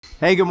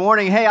Hey, good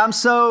morning. Hey, I'm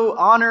so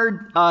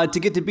honored to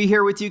get to be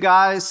here with you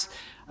guys.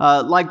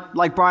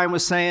 Like Brian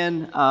was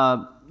saying,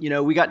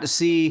 we got to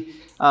see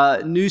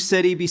New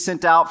City be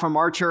sent out from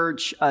our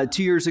church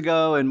 2 years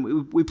ago,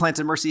 and we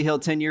planted Mercy Hill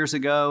 10 years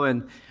ago.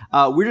 And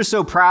we're just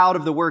so proud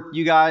of the work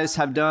you guys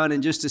have done,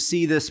 and just to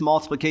see this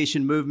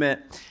multiplication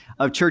movement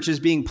of churches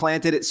being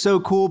planted. It's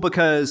so cool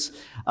because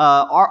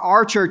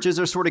our churches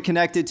are sort of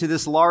connected to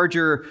this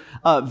larger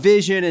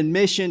vision and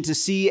mission to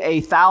see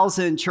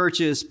 1,000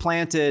 churches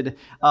planted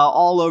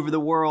all over the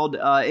world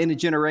in a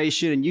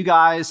generation. And you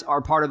guys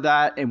are part of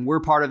that, and we're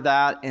part of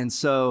that. And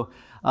so,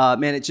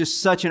 man, it's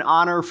just such an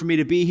honor for me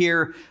to be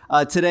here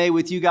today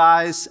with you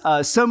guys.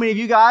 So many of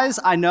you guys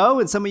I know,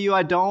 and some of you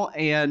I don't.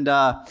 And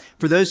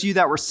for those of you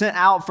that were sent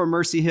out from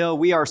Mercy Hill,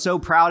 we are so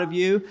proud of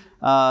you,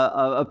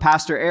 of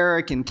Pastor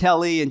Eric and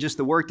Kelly, and just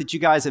the work that you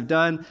guys have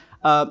done.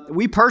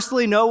 We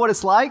personally know what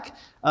it's like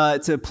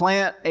to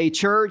plant a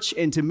church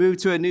and to move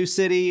to a new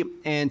city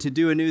and to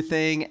do a new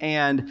thing.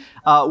 And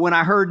when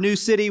I heard New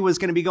City was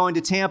going to be going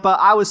to Tampa,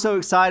 I was so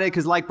excited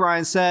because, like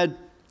Brian said,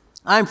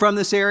 I'm from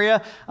this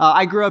area.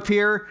 I grew up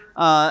here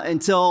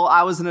until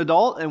I was an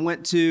adult and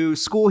went to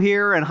school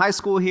here and high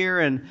school here.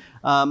 And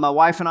my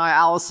wife and I,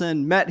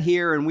 Allison, met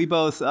here, and we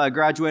both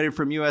graduated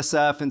from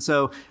USF. And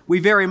so we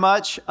very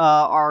much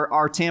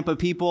are Tampa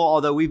people,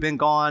 although we've been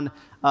gone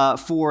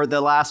for the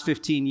last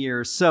 15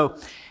 years. So,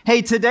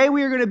 hey, today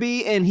we are going to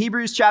be in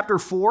Hebrews chapter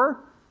 4.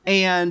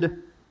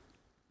 And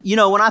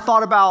when I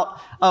thought about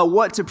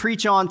what to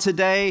preach on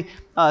today,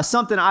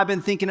 something I've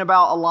been thinking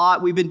about a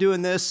lot, we've been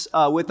doing this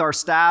with our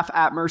staff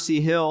at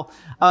Mercy Hill,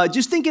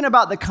 just thinking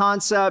about the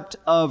concept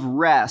of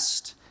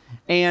rest.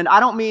 And I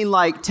don't mean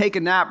like take a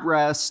nap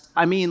rest,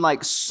 I mean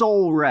like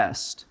soul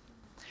rest,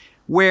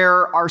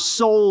 where our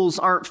souls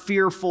aren't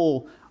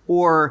fearful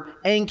or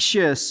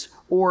anxious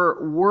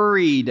or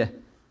worried.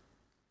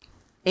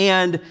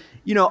 And,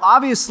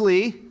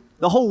 obviously,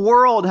 the whole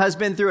world has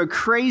been through a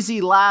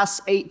crazy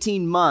last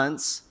 18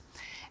 months.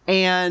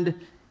 And,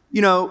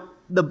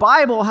 the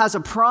Bible has a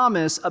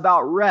promise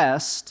about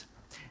rest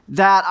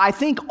that I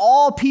think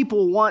all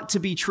people want to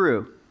be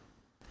true.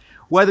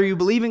 Whether you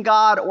believe in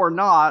God or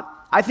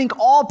not, I think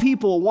all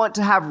people want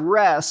to have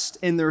rest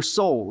in their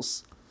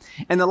souls.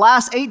 And the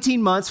last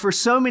 18 months for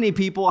so many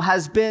people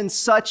has been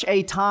such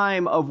a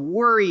time of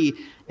worry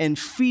and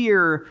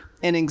fear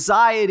and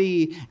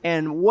anxiety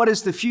and what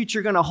is the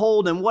future going to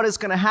hold and what is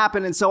going to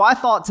happen. And so I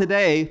thought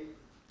today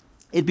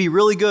it'd be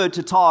really good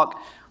to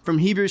talk from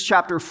Hebrews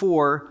chapter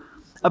 4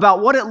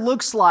 about what it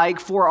looks like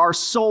for our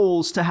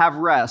souls to have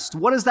rest.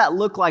 What does that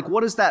look like?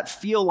 What does that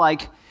feel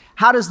like?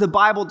 How does the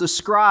Bible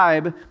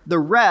describe the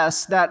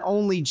rest that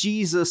only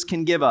Jesus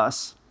can give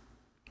us?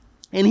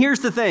 And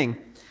here's the thing.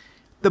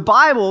 The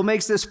Bible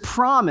makes this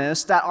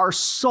promise that our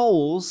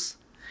souls,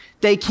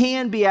 they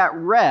can be at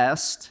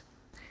rest.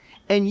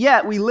 And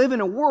yet we live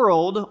in a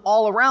world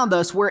all around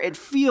us where it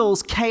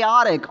feels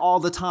chaotic all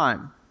the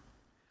time.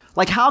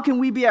 Like, how can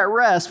we be at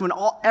rest when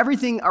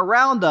everything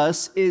around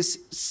us is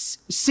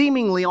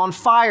seemingly on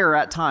fire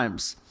at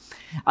times?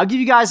 I'll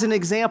give you guys an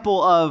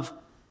example of,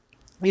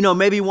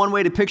 maybe one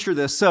way to picture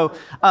this. So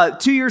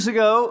 2 years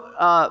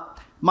ago,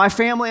 my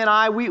family and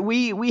I,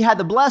 we had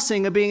the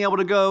blessing of being able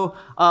to go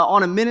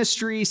on a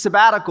ministry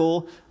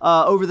sabbatical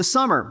over the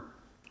summer.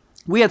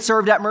 We had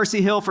served at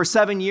Mercy Hill for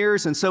 7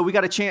 years, and so we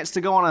got a chance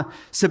to go on a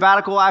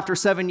sabbatical after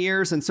 7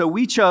 years. And so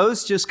we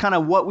chose just kind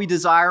of what we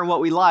desire and what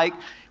we like.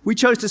 We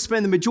chose to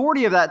spend the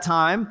majority of that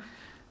time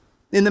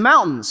in the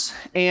mountains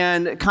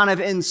and kind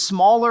of in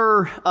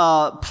smaller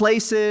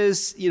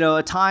places,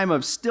 a time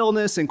of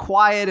stillness and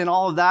quiet and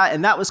all of that.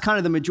 And that was kind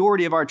of the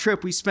majority of our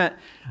trip. We spent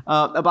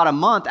about a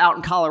month out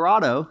in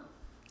Colorado.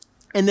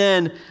 And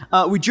then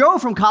we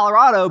drove from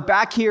Colorado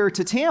back here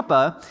to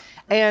Tampa.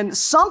 And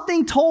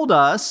something told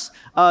us,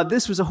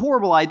 this was a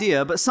horrible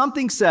idea, but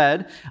something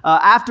said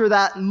after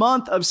that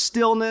month of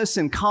stillness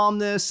and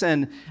calmness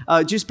and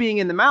just being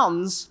in the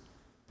mountains,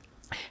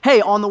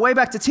 hey, on the way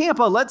back to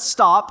Tampa, let's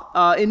stop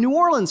in New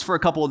Orleans for a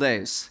couple of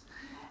days.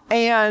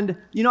 And,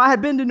 I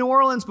had been to New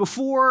Orleans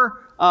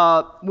before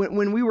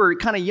when we were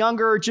kind of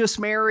younger, just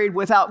married,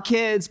 without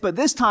kids. But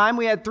this time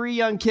we had 3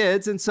 young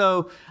kids. And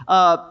so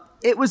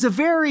it was a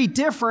very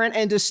different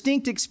and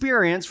distinct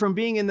experience from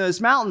being in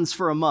those mountains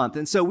for a month.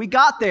 And so we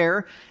got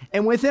there,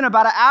 and within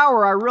about an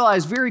hour, I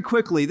realized very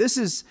quickly, this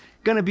is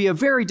going to be a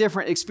very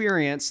different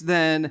experience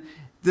than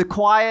the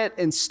quiet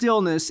and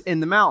stillness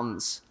in the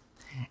mountains.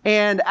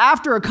 And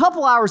after a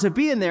couple hours of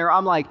being there,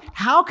 I'm like,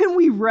 how can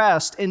we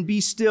rest and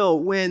be still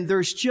when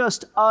there's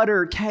just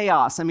utter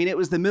chaos? I mean, it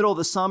was the middle of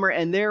the summer,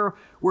 and there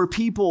were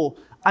people,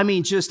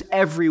 just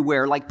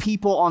everywhere, like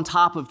people on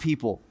top of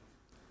people.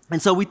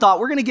 And so we thought,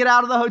 we're going to get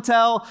out of the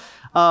hotel.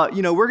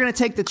 We're going to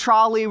take the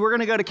trolley. We're going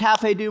to go to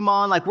Cafe Du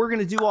Monde. Like, we're going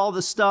to do all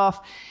this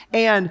stuff.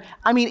 And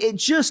it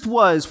just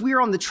was, we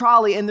were on the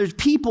trolley, and there's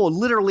people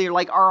literally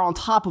are on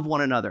top of one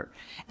another.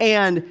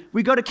 And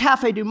we go to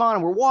Cafe Du Monde,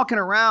 and we're walking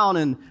around,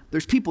 and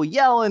there's people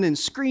yelling and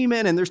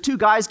screaming, and there's 2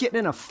 guys getting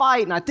in a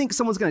fight. And I think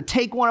someone's going to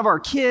take one of our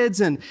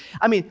kids. And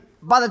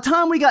by the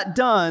time we got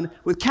done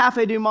with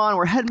Cafe Du Monde,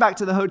 we're heading back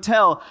to the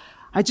hotel,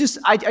 I just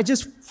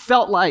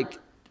felt like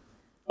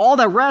all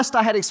the rest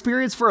I had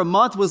experienced for a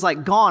month was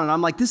like gone. And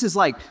I'm like, I'm just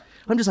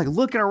like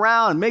looking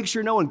around and make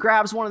sure no one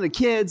grabs one of the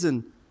kids.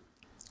 And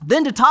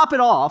then to top it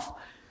off,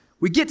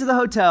 we get to the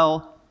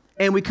hotel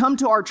and we come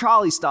to our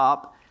trolley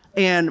stop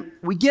and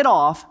we get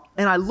off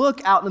and I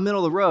look out in the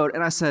middle of the road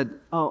and I said,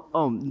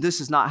 oh,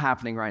 this is not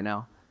happening right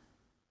now.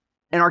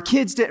 And our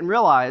kids didn't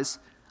realize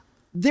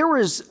there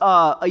was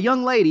a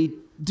young lady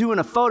doing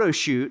a photo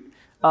shoot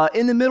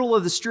in the middle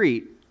of the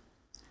street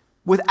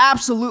with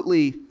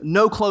absolutely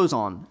no clothes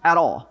on at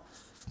all.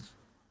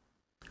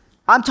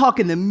 I'm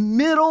talking the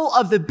middle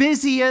of the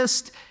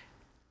busiest,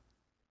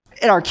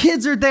 and our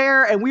kids are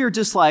there, and we are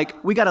just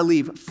like, we got to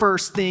leave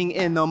first thing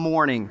in the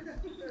morning.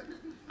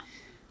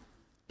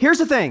 Here's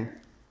the thing.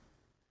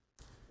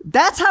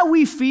 That's how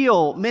we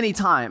feel many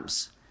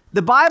times.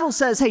 The Bible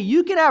says, hey,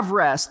 you can have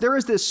rest. There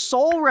is this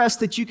soul rest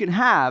that you can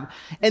have.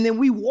 And then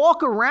we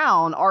walk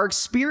around, our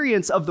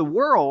experience of the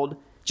world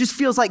just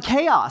feels like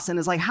chaos. And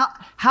it's like,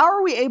 how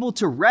are we able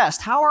to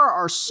rest? How are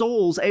our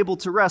souls able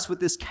to rest with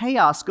this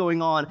chaos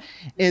going on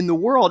in the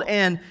world?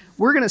 And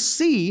we're going to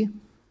see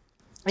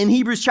in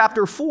Hebrews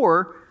chapter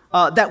 4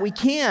 that we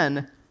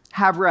can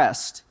have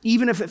rest,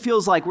 even if it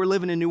feels like we're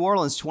living in New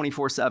Orleans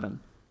 24/7.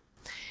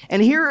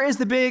 And here is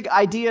the big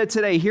idea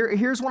today.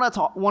 Here's what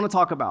I want to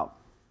talk about.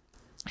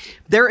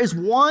 There is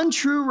one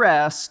true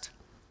rest,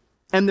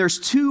 and there's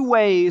two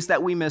ways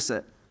that we miss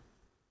it.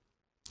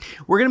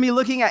 We're going to be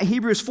looking at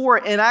Hebrews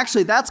 4, and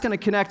actually that's going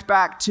to connect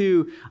back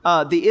to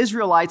the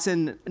Israelites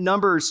in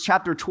Numbers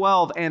chapter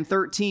 12 and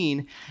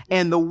 13,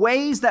 and the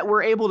ways that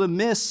we're able to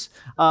miss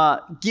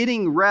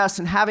getting rest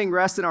and having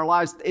rest in our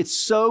lives. It's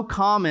so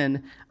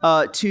common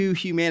to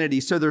humanity.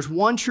 So there's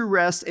one true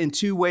rest and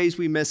two ways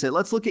we miss it.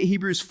 Let's look at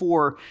Hebrews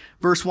 4,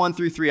 verse 1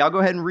 through 3. I'll go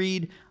ahead and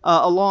read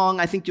along.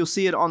 I think you'll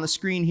see it on the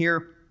screen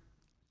here.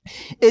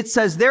 It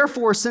says,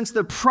 therefore, since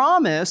the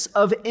promise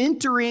of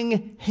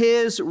entering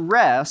his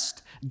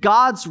rest,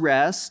 God's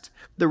rest,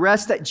 the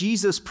rest that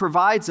Jesus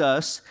provides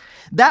us,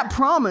 that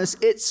promise,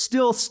 it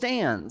still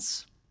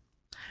stands.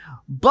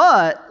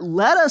 But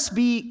let us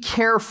be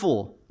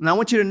careful. And I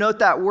want you to note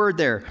that word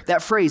there,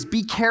 that phrase,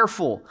 be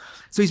careful.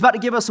 So he's about to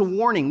give us a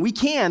warning.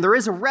 There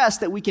is a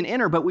rest that we can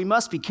enter, but we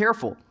must be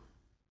careful.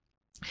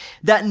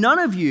 That none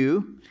of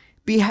you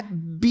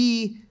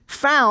be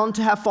found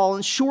to have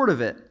fallen short of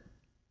it.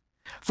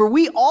 For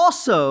we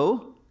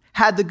also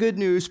had the good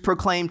news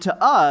proclaimed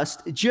to us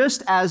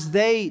just as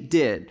they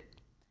did.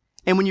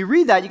 And when you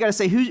read that, you got to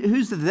say,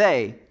 who's the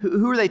they?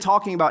 Who are they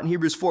talking about in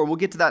Hebrews 4? We'll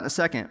get to that in a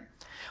second.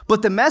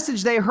 But the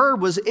message they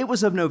heard was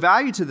of no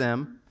value to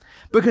them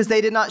because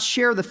they did not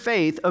share the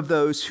faith of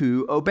those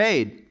who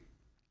obeyed.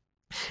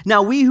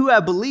 Now we who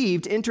have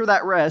believed enter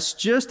that rest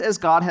just as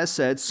God has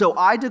said, so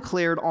I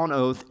declared on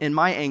oath in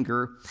my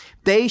anger,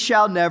 they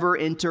shall never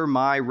enter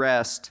my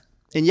rest.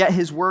 And yet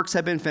his works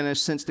have been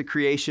finished since the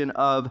creation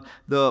of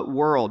the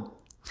world.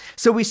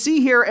 So we see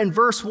here in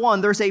verse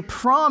 1, there's a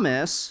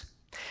promise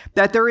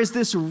that there is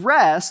this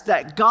rest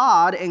that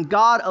God and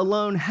God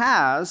alone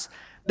has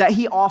that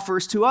he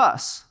offers to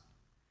us.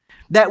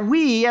 That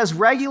we as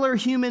regular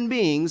human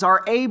beings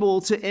are able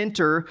to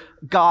enter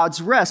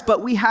God's rest,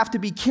 but we have to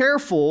be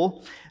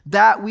careful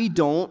that we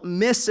don't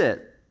miss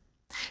it.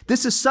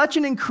 This is such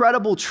an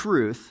incredible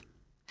truth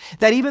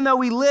that even though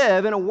we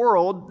live in a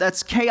world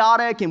that's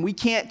chaotic and we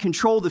can't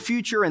control the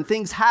future and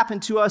things happen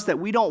to us that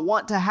we don't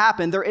want to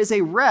happen, there is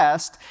a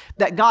rest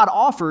that God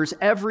offers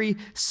every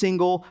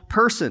single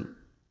person.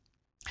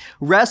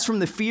 Rest from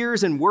the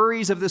fears and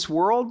worries of this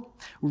world.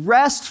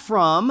 Rest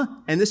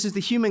from, and this is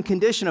the human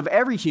condition of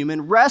every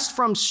human, rest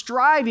from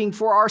striving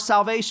for our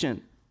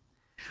salvation.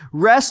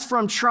 Rest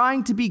from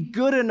trying to be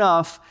good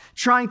enough,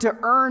 trying to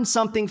earn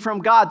something from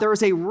God. There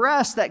is a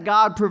rest that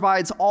God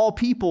provides all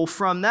people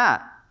from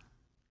that.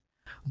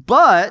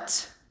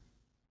 But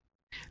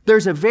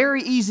there's a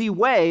very easy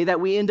way that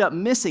we end up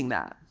missing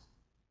that.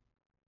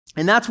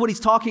 And that's what he's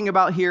talking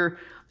about here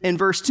in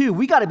verse 2.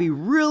 We got to be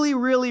really,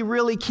 really,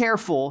 really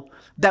careful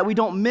that we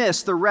don't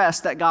miss the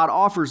rest that God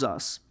offers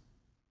us.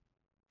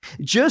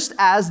 Just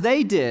as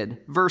they did,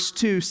 verse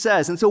 2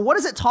 says. And so what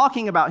is it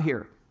talking about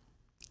here?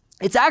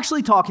 It's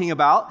actually talking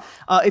about,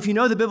 if you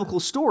know the biblical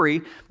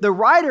story, the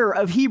writer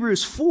of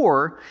Hebrews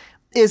 4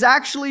 is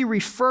actually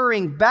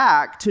referring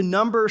back to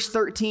Numbers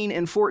 13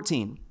 and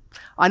 14.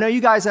 I know you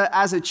guys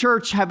as a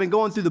church have been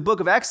going through the book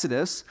of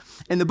Exodus,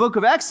 and the book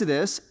of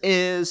Exodus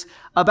is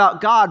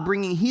about God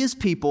bringing his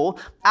people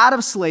out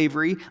of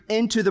slavery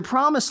into the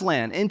promised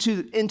land,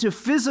 into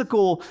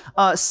physical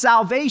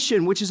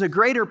salvation, which is a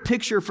greater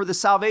picture for the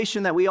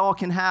salvation that we all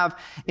can have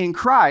in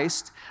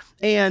Christ.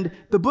 And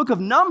the book of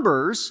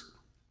Numbers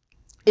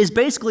is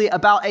basically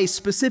about a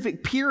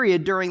specific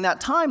period during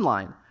that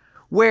timeline,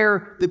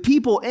 where the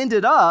people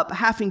ended up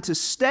having to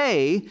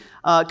stay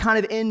kind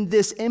of in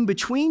this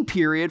in-between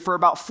period for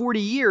about 40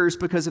 years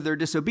because of their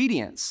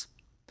disobedience.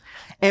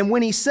 And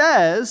when he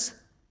says,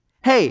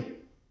 hey,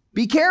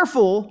 be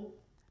careful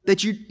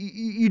that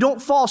you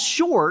don't fall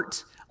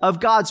short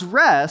of God's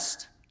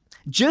rest,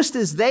 just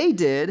as they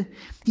did.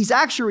 He's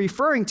actually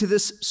referring to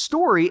this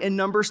story in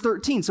Numbers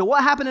 13. So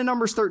what happened in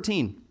Numbers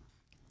 13?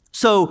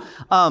 So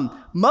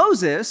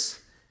Moses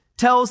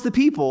tells the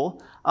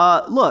people,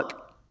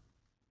 look,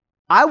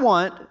 I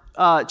want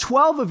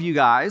 12 of you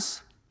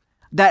guys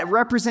that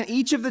represent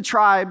each of the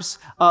tribes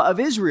of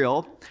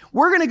Israel.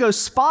 We're going to go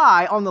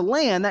spy on the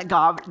land that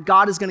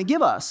God is going to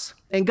give us.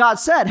 And God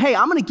said, hey,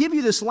 I'm going to give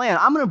you this land.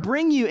 I'm going to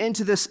bring you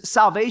into this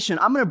salvation.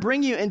 I'm going to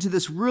bring you into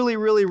this really,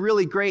 really,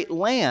 really great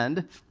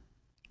land.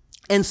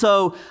 And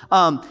so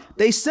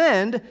they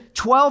send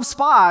 12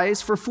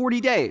 spies for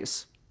 40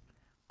 days.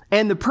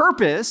 And the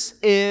purpose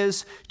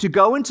is to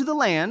go into the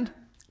land,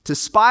 to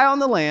spy on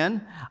the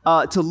land,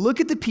 to look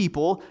at the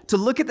people, to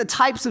look at the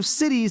types of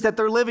cities that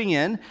they're living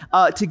in,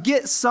 to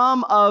get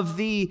some of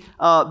the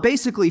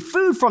basically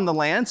food from the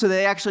land, so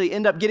they actually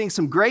end up getting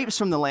some grapes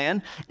from the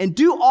land, and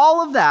do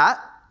all of that,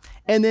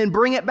 and then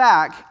bring it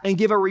back and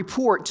give a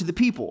report to the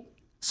people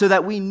so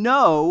that we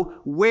know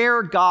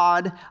where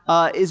God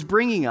is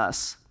bringing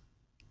us.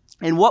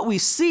 And what we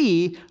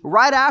see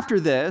right after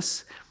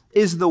this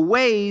is the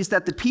ways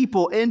that the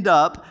people end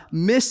up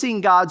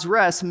missing God's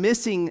rest,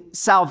 missing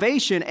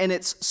salvation, and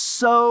it's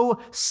so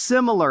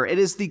similar. It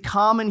is the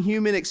common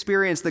human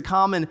experience, the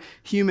common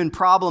human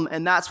problem,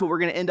 and that's what we're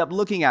going to end up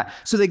looking at.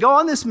 So they go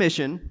on this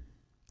mission,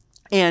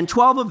 and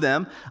 12 of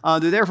them, they're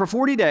there for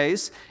 40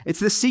 days. It's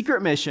this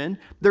secret mission.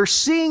 They're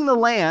seeing the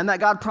land that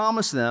God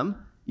promised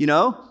them, you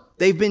know.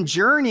 They've been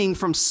journeying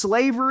from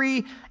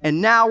slavery,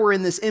 and now we're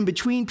in this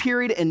in-between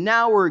period, and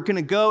now we're going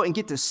to go and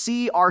get to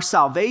see our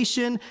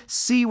salvation,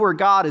 see where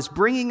God is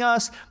bringing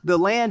us. The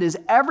land is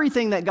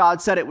everything that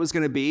God said it was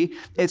going to be.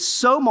 It's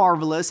so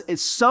marvelous.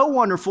 It's so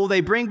wonderful. They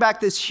bring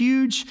back this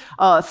huge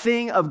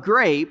thing of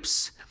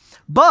grapes,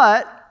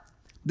 but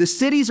the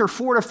cities are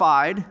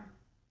fortified.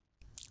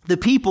 The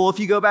people, if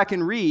you go back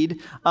and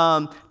read,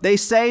 they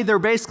say they're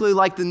basically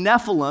like the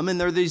Nephilim, and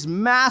they're these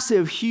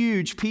massive,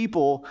 huge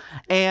people.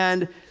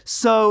 And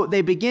so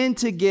they begin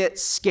to get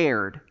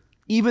scared,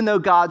 even though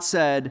God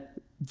said,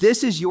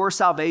 this is your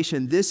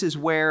salvation. This is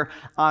where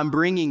I'm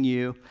bringing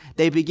you.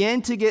 They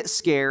begin to get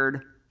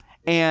scared,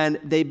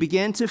 and they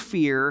begin to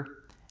fear,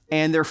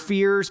 and their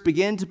fears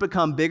begin to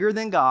become bigger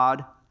than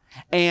God.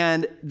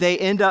 And they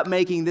end up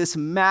making this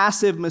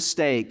massive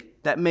mistake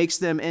that makes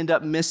them end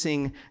up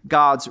missing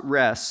God's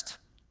rest.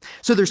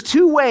 So there's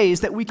two ways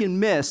that we can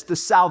miss the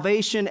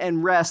salvation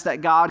and rest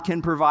that God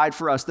can provide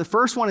for us. The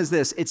first one is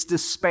this: it's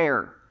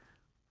despair.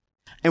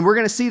 And we're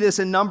going to see this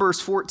in Numbers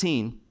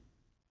 14.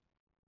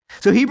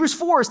 So Hebrews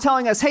 4 is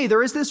telling us, hey,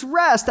 there is this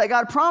rest that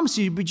God promised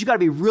you, but you got to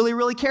be really,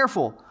 really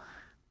careful.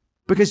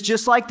 Because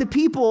just like the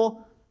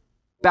people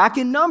back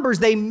in Numbers,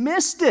 they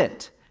missed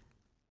it.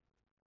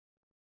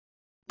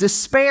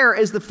 Despair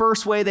is the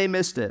first way they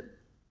missed it.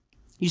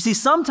 You see,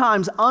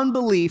 sometimes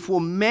unbelief will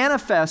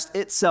manifest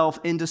itself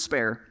in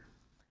despair.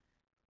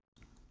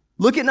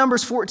 Look at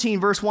Numbers 14,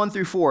 verse 1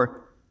 through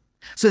 4.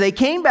 So they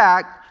came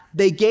back,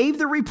 they gave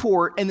the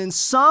report, and then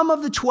some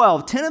of the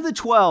 12, 10 of the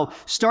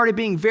 12, started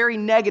being very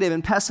negative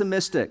and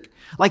pessimistic.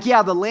 Like,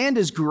 yeah, the land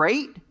is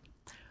great,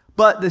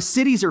 but the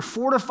cities are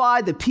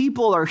fortified, the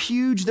people are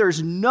huge,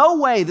 there's no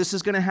way this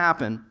is going to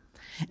happen.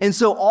 And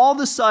so all of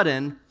a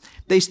sudden,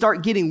 they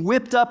start getting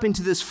whipped up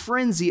into this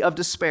frenzy of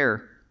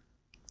despair.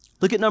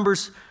 Look at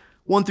Numbers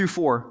 1 through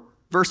 4,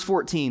 verse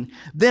 14.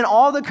 Then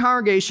all the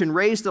congregation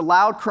raised a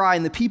loud cry,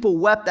 and the people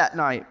wept that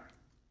night.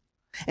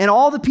 And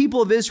all the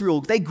people of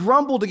Israel, they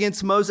grumbled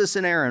against Moses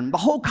and Aaron. The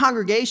whole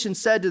congregation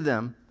said to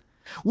them,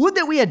 would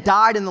that we had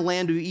died in the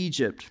land of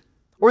Egypt,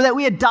 or that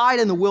we had died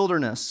in the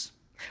wilderness.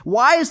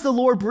 Why is the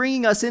Lord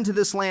bringing us into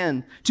this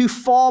land to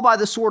fall by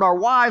the sword? Our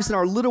wives and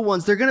our little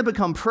ones, they're going to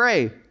become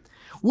prey.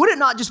 Would it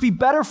not just be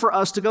better for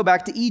us to go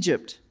back to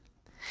Egypt?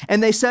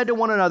 And they said to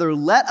one another,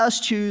 let us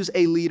choose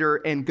a leader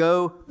and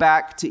go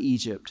back to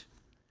Egypt.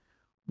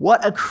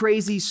 What a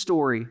crazy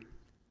story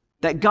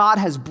that God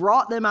has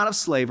brought them out of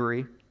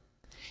slavery.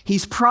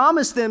 He's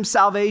promised them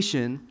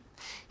salvation.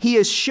 He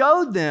has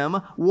showed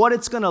them what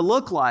it's going to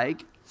look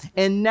like.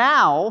 And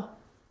now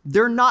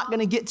they're not going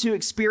to get to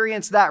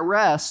experience that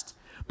rest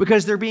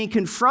because they're being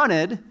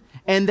confronted,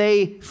 and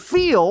they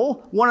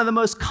feel one of the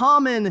most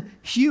common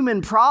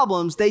human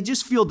problems. They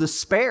just feel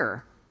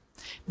despair.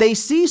 They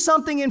see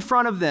something in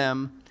front of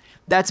them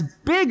that's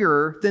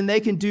bigger than they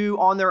can do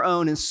on their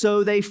own, and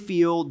so they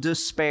feel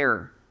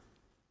despair.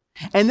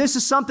 And this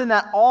is something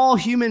that all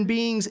human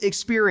beings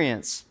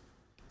experience.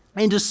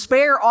 And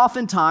despair,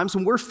 oftentimes,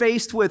 when we're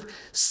faced with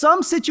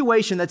some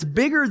situation that's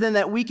bigger than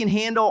that we can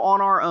handle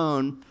on our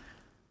own,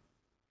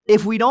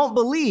 if we don't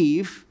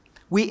believe,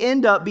 we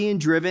end up being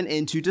driven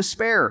into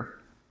despair.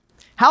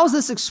 How is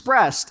this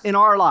expressed in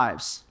our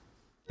lives?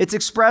 It's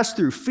expressed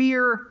through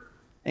fear,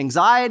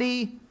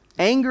 anxiety,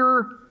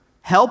 anger,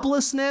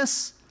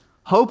 helplessness,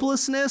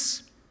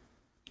 hopelessness.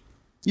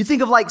 You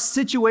think of like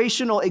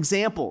situational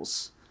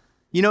examples.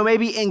 You know,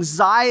 maybe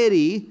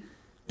anxiety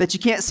that you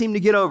can't seem to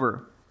get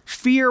over.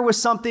 Fear with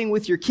something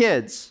with your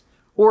kids,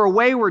 or a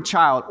wayward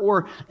child,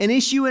 or an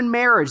issue in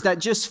marriage that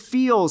just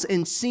feels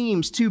and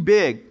seems too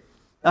big.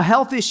 A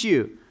health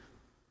issue.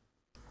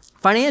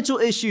 financial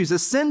issues, a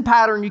sin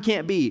pattern you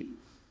can't beat,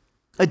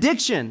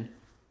 addiction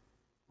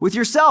with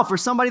yourself or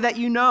somebody that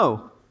you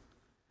know,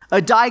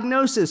 a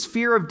diagnosis,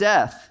 fear of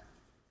death.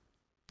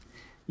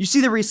 You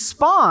see, the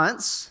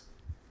response,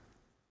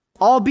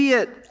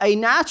 albeit a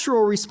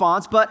natural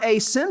response, but a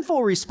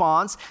sinful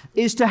response,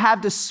 is to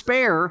have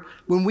despair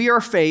when we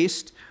are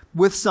faced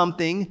with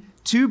something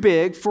too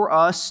big for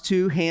us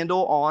to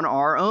handle on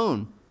our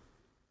own.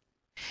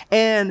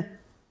 And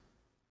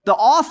the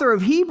author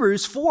of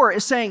Hebrews 4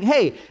 is saying,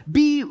 hey,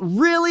 be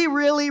really,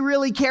 really,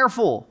 really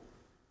careful.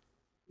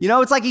 You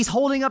know, it's like he's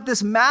holding up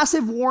this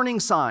massive warning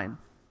sign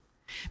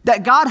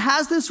that God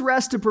has this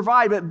rest to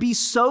provide, but be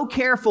so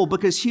careful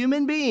because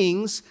human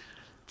beings,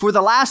 for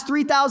the last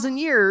 3,000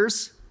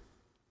 years,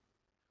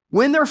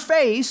 when they're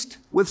faced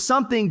with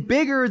something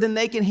bigger than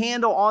they can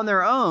handle on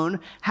their own,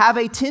 have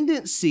a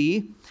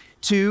tendency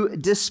to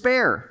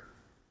despair.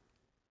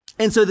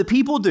 And so the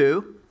people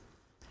do.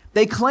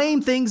 They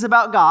claim things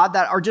about God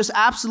that are just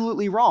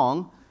absolutely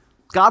wrong.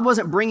 God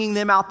wasn't bringing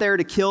them out there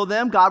to kill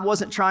them. God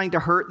wasn't trying to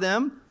hurt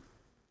them.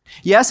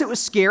 Yes, it was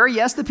scary.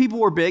 Yes, the people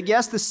were big.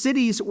 Yes, the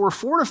cities were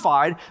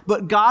fortified,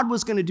 but God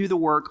was going to do the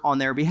work on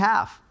their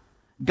behalf.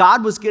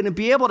 God was going to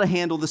be able to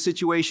handle the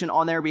situation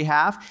on their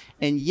behalf.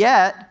 And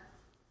yet,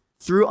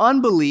 through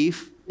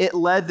unbelief, it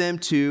led them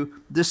to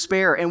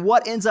despair. And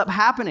what ends up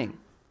happening?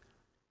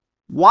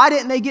 Why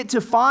didn't they get to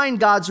find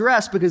God's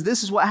rest? Because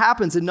this is what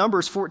happens in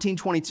Numbers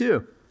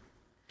 14:22.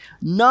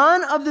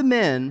 None of the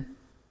men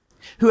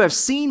who have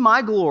seen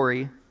my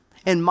glory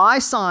and my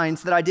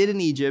signs that I did in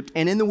Egypt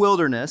and in the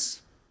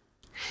wilderness,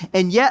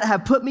 and yet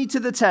have put me to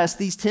the test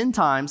these 10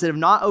 times and have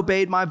not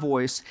obeyed my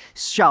voice,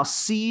 shall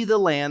see the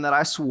land that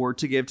I swore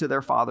to give to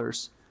their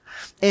fathers.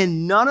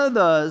 And none of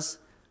those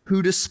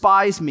who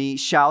despise me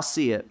shall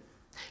see it.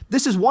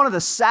 This is one of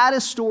the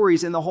saddest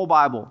stories in the whole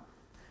Bible.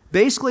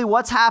 Basically,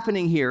 what's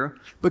happening here,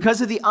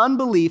 because of the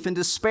unbelief and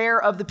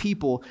despair of the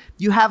people,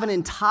 you have an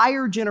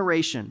entire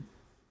generation,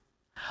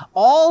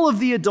 all of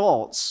the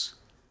adults,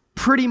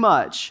 pretty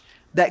much,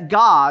 that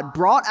God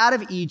brought out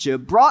of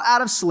Egypt, brought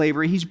out of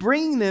slavery. He's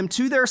bringing them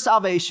to their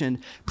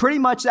salvation. Pretty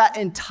much that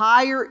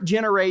entire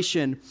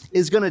generation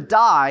is going to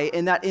die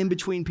in that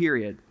in-between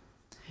period.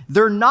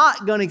 They're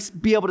not going to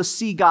be able to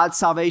see God's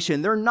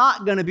salvation. They're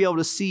not going to be able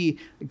to see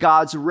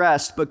God's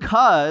rest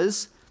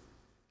because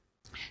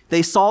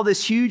they saw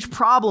this huge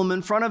problem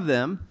in front of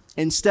them.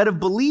 Instead of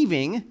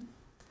believing,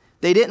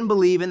 they didn't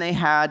believe and they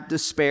had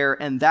despair,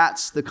 and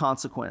that's the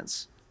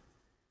consequence.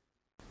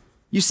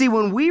 You see,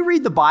 when we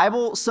read the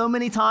Bible so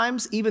many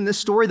times, even this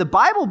story, the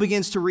Bible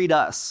begins to read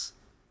us.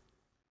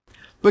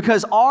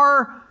 Because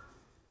our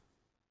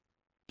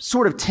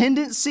sort of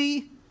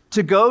tendency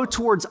to go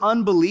towards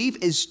unbelief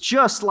is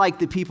just like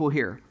the people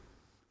here.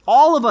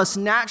 All of us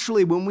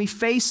naturally, when we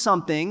face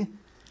something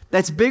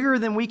that's bigger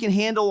than we can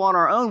handle on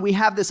our own, we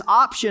have this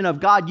option of,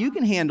 God, you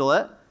can handle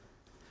it.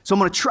 So I'm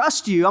going to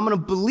trust you. I'm going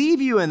to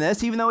believe you in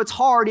this, even though it's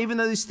hard, even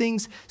though these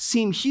things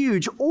seem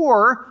huge,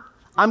 or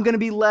I'm going to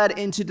be led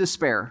into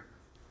despair.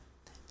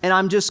 And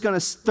I'm just going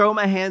to throw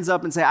my hands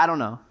up and say, I don't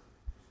know.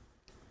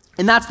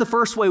 And that's the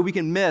first way we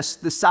can miss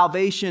the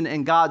salvation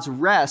and God's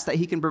rest that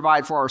he can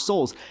provide for our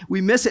souls.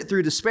 We miss it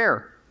through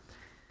despair.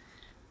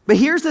 But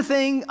here's the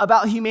thing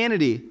about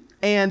humanity,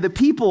 and the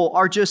people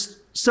are just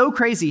so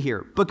crazy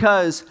here,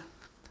 because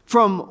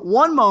from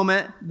one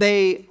moment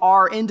they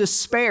are in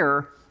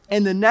despair,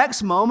 and the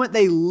next moment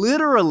they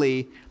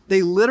literally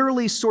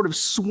sort of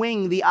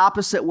swing the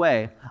opposite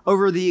way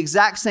over the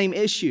exact same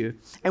issue.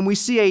 And we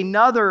see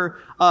another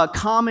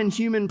common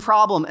human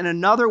problem and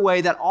another way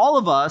that all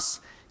of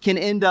us can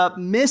end up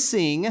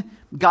missing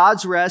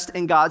God's rest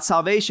and God's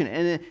salvation.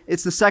 And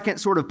it's the second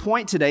sort of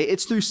point today.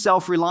 It's through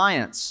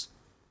self-reliance.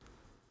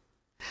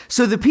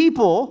 So the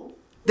people,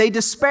 they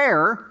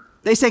despair.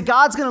 They say,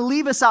 God's going to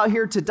leave us out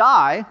here to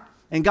die.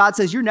 And God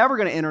says, you're never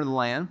going to enter the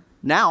land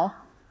now.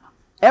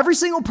 Every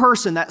single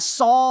person that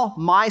saw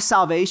my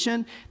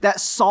salvation, that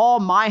saw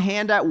my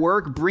hand at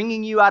work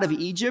bringing you out of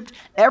Egypt,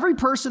 every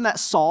person that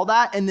saw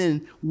that and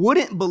then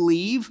wouldn't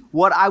believe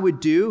what I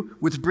would do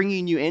with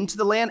bringing you into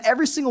the land,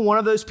 every single one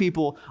of those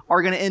people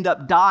are going to end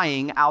up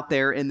dying out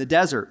there in the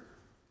desert.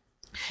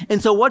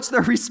 And so what's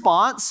their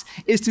response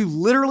is to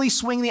literally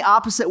swing the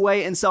opposite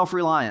way in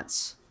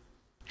self-reliance.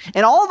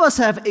 And all of us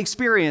have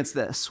experienced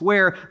this,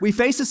 where we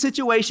face a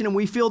situation and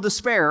we feel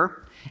despair.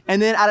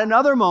 And then at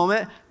another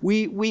moment,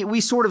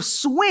 we sort of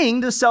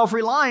swing to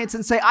self-reliance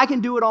and say, I can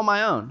do it on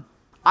my own.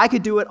 I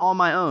could do it on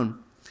my own.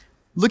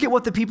 Look at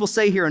what the people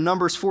say here in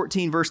Numbers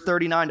 14, verse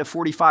 39 to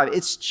 45.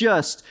 It's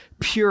just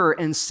pure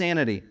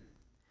insanity.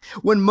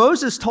 When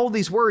Moses told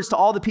these words to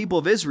all the people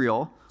of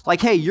Israel, like,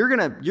 hey, you're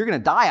gonna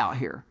die out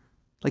here.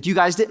 Like, you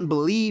guys didn't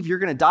believe, you're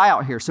gonna die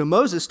out here. So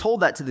Moses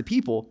told that to the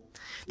people.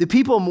 The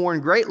people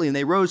mourned greatly, and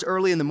they rose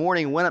early in the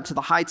morning and went up to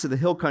the heights of the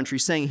hill country,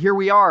 saying, here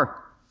we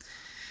are.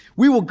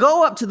 We will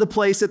go up to the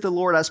place that the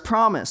Lord has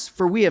promised,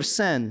 for we have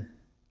sinned.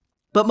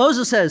 But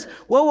Moses says,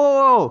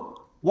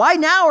 whoa. Why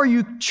now are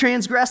you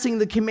transgressing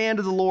the command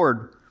of the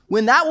Lord,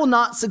 when that will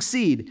not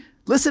succeed?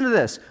 Listen to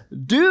this.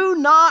 Do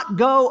not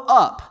go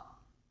up.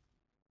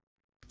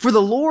 For the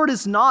Lord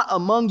is not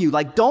among you.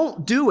 Like,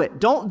 don't do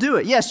it. Don't do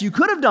it. Yes, you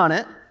could have done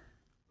it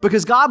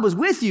because God was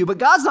with you, but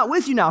God's not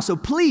with you now. So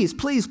please,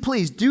 please,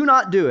 please do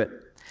not do it,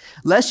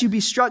 lest you be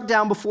struck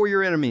down before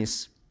your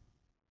enemies.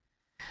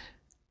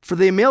 For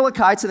the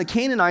Amalekites and the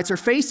Canaanites are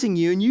facing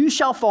you, and you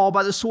shall fall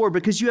by the sword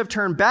because you have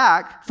turned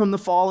back from the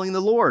following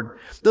the Lord.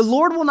 The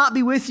Lord will not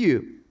be with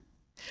you.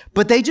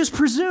 But they just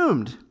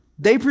presumed.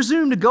 They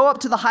presumed to go up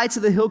to the heights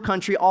of the hill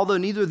country, although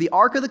neither the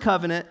ark of the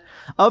covenant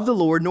of the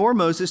Lord nor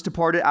Moses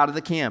departed out of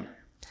the camp.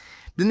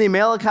 Then the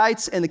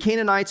Amalekites and the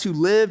Canaanites who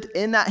lived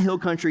in that hill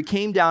country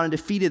came down and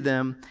defeated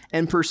them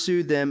and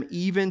pursued them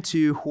even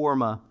to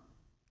Hormah.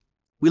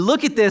 We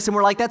look at this and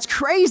we're like, that's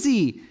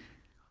crazy.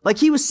 Like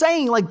he was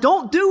saying, like,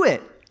 don't do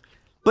it.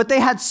 But they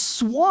had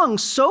swung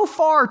so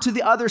far to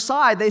the other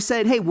side, they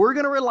said, hey, we're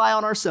going to rely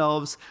on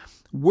ourselves.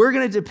 We're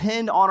going to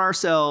depend on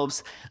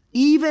ourselves,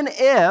 even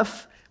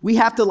if we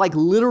have to like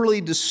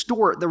literally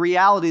distort the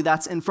reality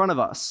that's in front of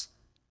us.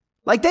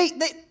 Like they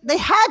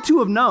had to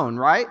have known,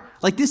 right?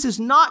 Like this is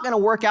not going to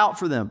work out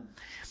for them.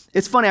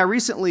 It's funny, I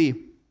recently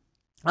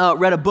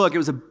read a book. It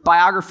was a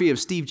biography of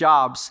Steve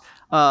Jobs,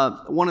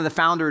 one of the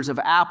founders of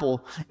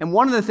Apple. And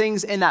one of the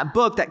things in that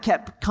book that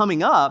kept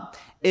coming up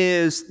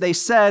is they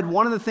said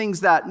one of the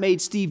things that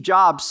made Steve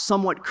Jobs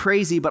somewhat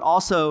crazy, but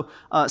also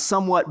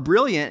somewhat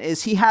brilliant,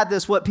 is he had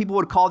this, what people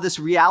would call this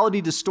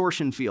reality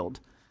distortion field.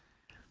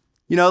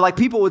 You know, like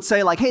people would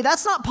say like, hey,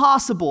 that's not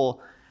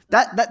possible.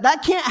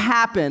 That can't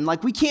happen.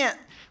 Like we can't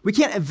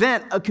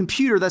invent a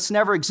computer that's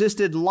never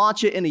existed and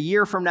launch it in a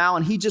year from now.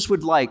 And he just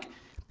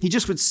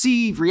would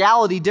see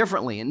reality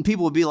differently. And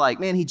people would be like,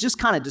 man, he just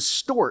kind of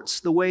distorts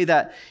the way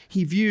that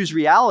he views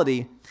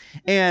reality.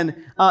 And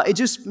it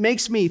just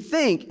makes me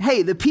think,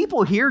 hey, the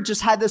people here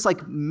just had this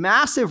like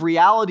massive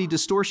reality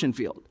distortion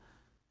field.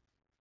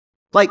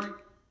 Like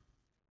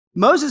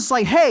Moses is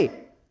like, hey,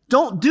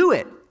 don't do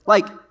it.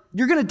 Like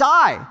you're going to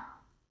die.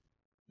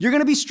 You're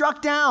going to be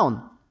struck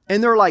down.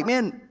 And they're like,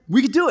 man,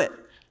 we could do it.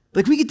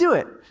 Like we could do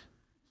it.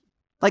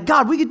 Like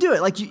God, we could do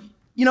it. Like, you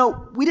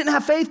know, we didn't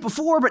have faith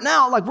before, but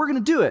now like we're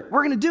going to do it.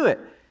 We're going to do it.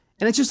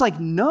 And it's just like,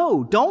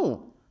 no,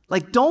 don't.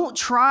 Like, don't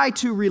try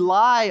to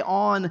rely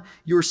on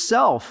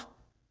yourself.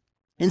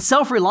 And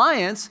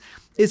self-reliance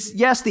is,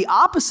 yes, the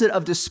opposite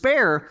of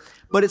despair,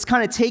 but it's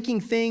kind of taking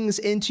things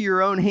into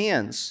your own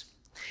hands.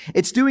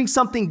 It's doing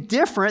something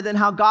different than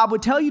how God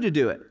would tell you to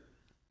do it.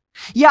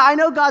 Yeah, I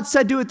know God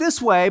said do it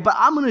this way, but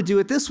I'm going to do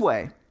it this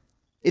way.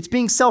 It's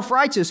being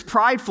self-righteous,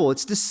 prideful.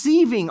 It's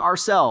deceiving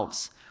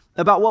ourselves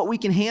about what we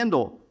can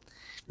handle.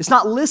 It's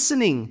not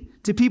listening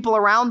to people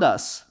around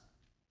us.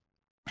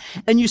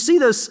 And you see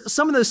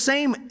some of those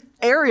same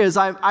areas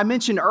I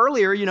mentioned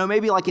earlier, you know,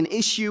 maybe like an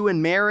issue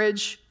in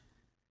marriage.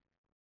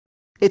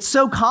 It's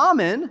so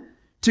common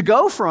to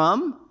go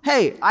from,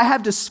 hey, I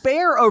have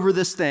despair over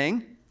this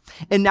thing,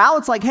 and now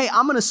it's like, hey,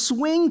 I'm going to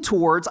swing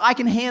towards, I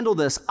can handle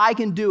this, I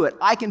can do it,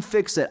 I can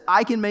fix it,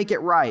 I can make it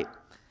right.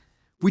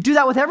 We do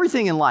that with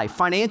everything in life: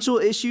 financial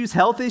issues,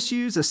 health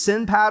issues, a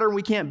sin pattern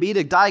we can't beat,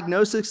 a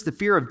diagnosis, the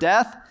fear of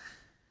death.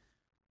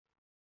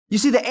 You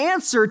see, the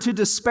answer to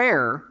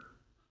despair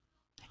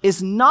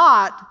is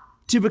not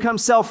to become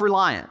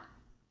self-reliant.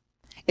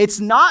 It's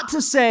not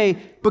to say,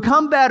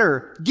 become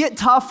better, get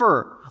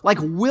tougher, like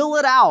will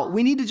it out.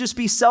 We need to just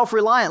be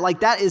self-reliant.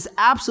 Like that is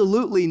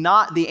absolutely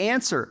not the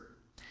answer.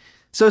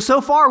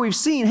 So far we've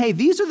seen, hey,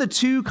 these are the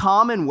two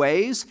common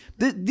ways.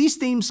 These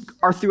themes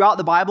are throughout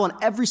the Bible, and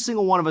every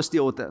single one of us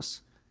deal with this.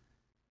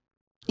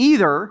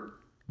 Either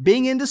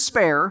being in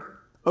despair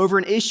over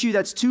an issue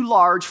that's too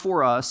large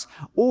for us,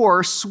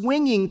 or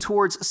swinging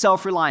towards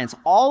self-reliance.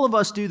 All of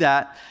us do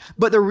that,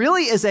 but there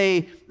really is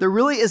a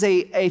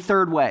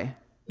third way.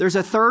 There's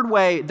a third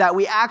way that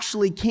we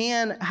actually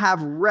can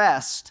have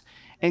rest,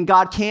 and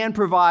God can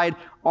provide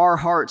our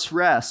hearts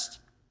rest.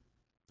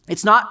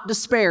 It's not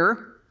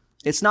despair.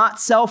 It's not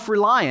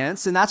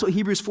self-reliance, and that's what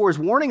Hebrews 4 is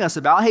warning us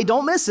about. Hey,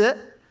 don't miss it.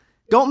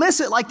 Don't miss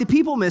it like the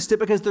people missed it,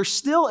 because there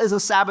still is a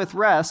Sabbath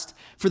rest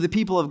for the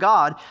people of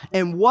God.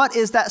 And what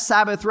is that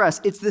Sabbath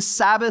rest? It's the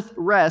Sabbath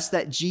rest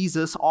that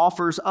Jesus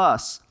offers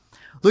us.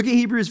 Look at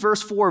Hebrews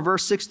verse 4,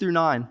 verse 6 through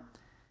 9.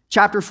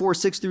 Chapter 4,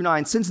 6 through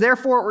 9. Since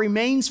therefore it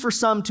remains for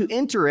some to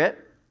enter it,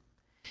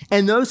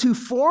 and those who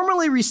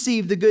formerly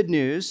received the good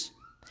news,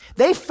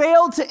 they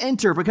failed to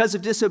enter because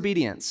of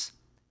disobedience.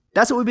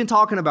 That's what we've been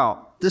talking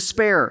about.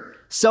 Despair,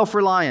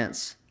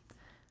 self-reliance.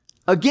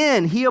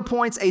 Again, he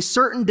appoints a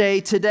certain day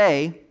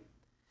today,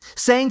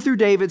 saying through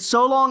David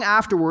so long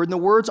afterward, in the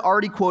words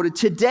already quoted,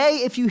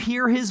 today if you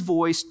hear his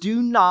voice,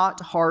 do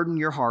not harden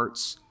your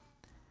hearts.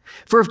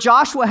 For if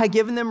Joshua had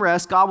given them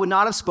rest, God would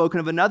not have spoken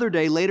of another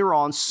day later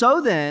on.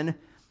 So then,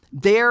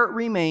 there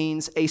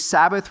remains a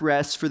Sabbath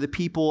rest for the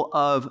people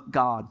of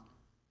God.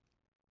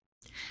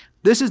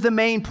 This is the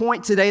main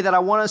point today that I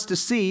want us to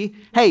see.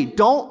 Hey,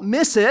 don't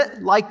miss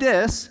it like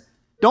this.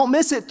 Don't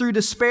miss it through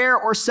despair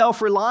or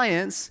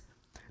self-reliance.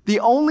 The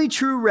only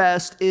true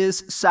rest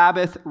is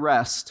Sabbath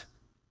rest.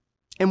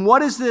 And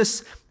what is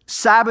this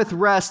Sabbath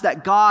rest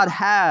that God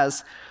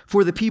has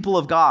for the people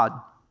of God?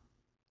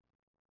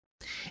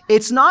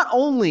 It's not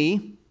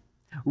only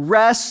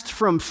rest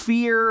from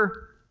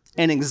fear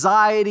and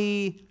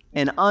anxiety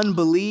and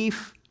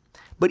unbelief.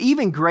 But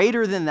even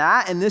greater than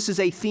that, and this is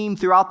a theme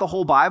throughout the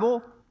whole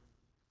Bible,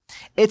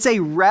 it's a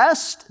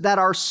rest that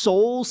our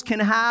souls can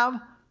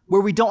have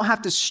where we don't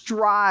have to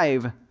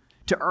strive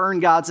to earn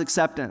God's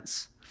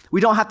acceptance.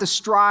 We don't have to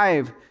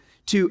strive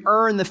to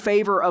earn the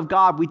favor of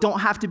God. We don't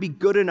have to be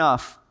good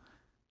enough.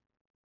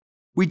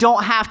 We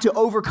don't have to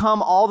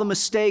overcome all the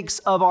mistakes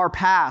of our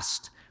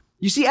past.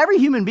 You see, every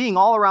human being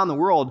all around the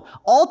world,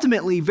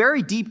 ultimately,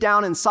 very deep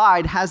down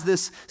inside, has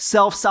this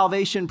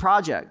self-salvation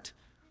project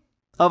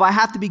of I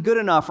have to be good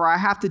enough or I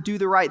have to do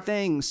the right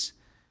things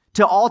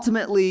to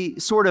ultimately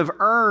sort of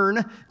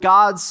earn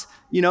God's,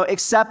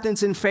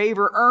 acceptance and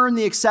favor, earn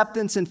the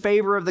acceptance and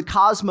favor of the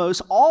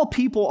cosmos. All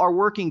people are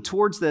working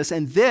towards this,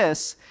 and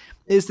this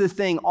is the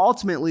thing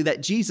ultimately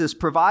that Jesus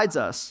provides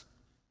us.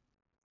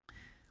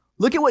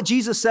 Look at what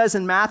Jesus says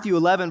in Matthew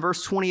 11,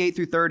 verse 28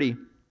 through 30.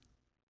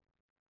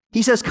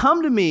 He says,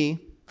 "Come to me,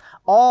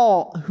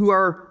 all who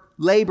are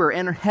labor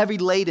and are heavy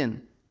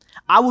laden.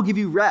 I will give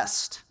you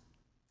rest.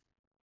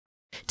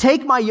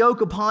 Take my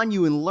yoke upon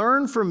you and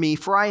learn from me,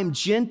 for I am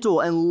gentle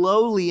and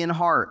lowly in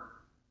heart,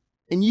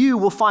 and you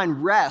will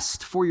find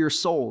rest for your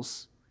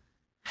souls.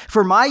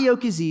 For my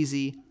yoke is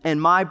easy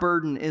and my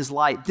burden is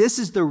light." This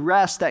is the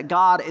rest that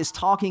God is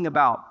talking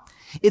about.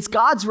 It's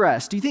God's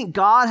rest. Do you think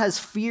God has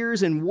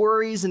fears and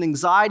worries and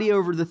anxiety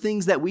over the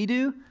things that we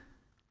do?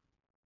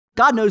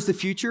 God knows the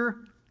future.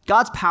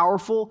 God's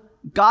powerful.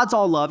 God's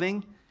all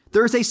loving.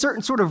 There's a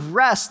certain sort of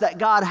rest that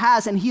God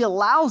has, and he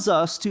allows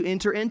us to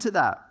enter into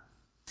that.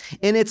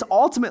 And it's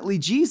ultimately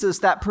Jesus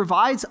that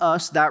provides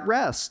us that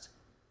rest.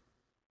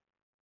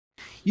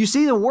 You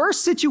see, the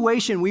worst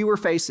situation we were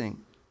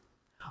facing,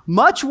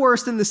 much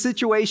worse than the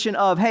situation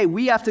of, hey,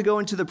 we have to go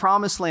into the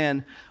promised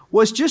land,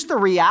 was just the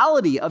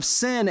reality of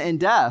sin and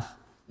death,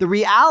 the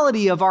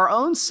reality of our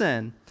own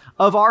sin,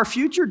 of our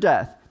future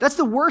death. That's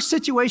the worst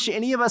situation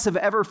any of us have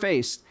ever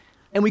faced.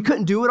 And we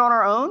couldn't do it on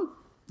our own.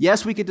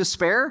 Yes, we could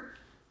despair,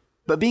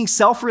 but being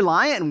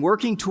self-reliant and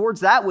working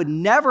towards that would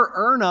never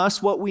earn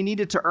us what we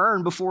needed to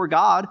earn before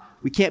God.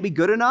 We can't be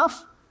good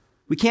enough.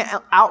 We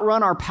can't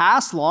outrun our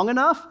past long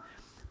enough.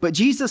 But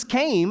Jesus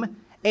came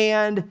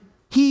and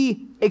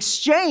he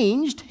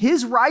exchanged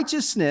his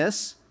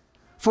righteousness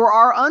for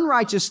our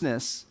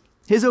unrighteousness,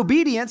 his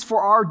obedience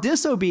for our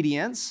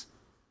disobedience.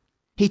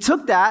 He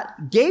took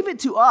that, gave it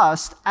to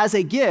us as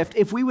a gift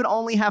if we would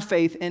only have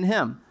faith in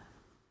him.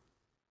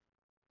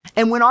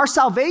 And when our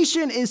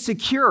salvation is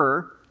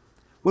secure,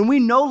 when we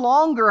no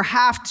longer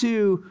have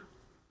to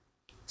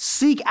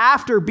seek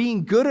after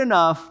being good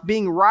enough,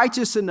 being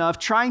righteous enough,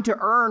 trying to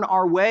earn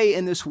our way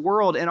in this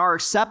world and our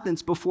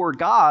acceptance before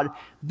God,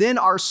 then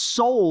our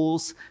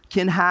souls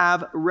can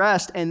have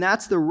rest. And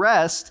that's the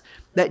rest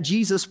that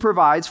Jesus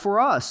provides for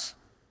us.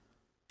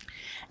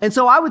 And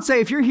so I would say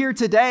if you're here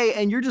today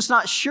and you're just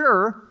not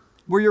sure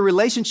where your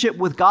relationship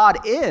with God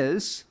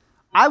is,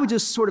 I would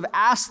just sort of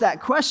ask that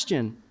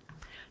question.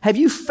 Have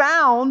you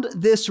found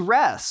this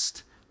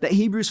rest that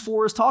Hebrews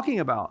 4 is talking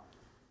about?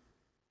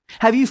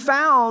 Have you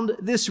found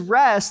this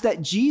rest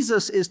that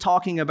Jesus is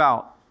talking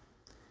about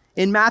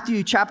in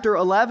Matthew chapter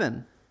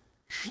 11?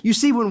 You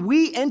see, when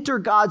we enter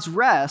God's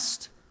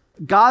rest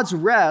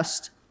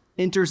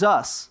enters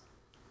us.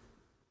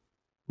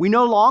 We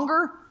no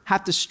longer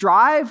have to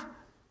strive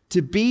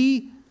to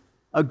be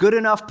a good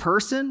enough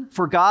person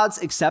for God's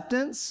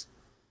acceptance.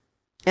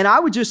 And I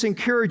would just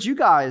encourage you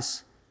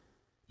guys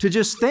to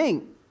just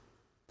think,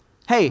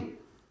 hey,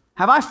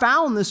 have I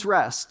found this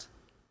rest?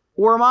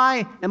 Or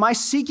am I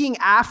seeking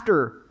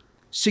after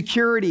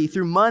security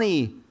through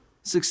money,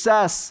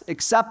 success,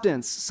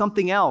 acceptance,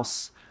 something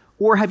else?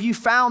 Or have you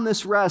found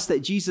this rest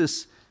that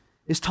Jesus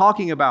is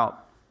talking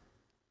about?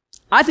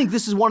 I think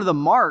this is one of the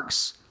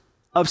marks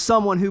of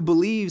someone who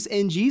believes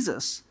in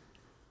Jesus.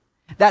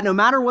 That no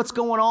matter what's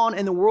going on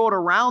in the world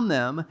around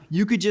them,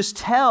 you could just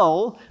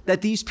tell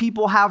that these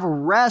people have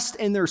rest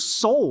in their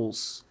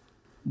souls.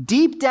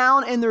 Deep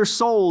down in their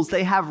souls,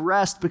 they have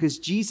rest because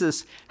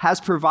Jesus has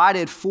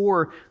provided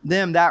for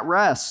them that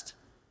rest.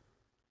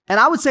 And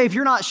I would say if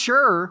you're not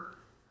sure,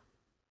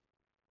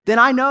 then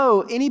I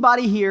know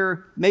anybody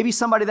here, maybe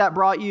somebody that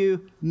brought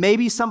you,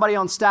 maybe somebody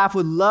on staff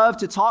would love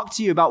to talk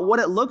to you about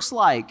what it looks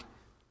like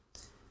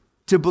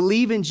to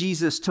believe in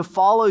Jesus, to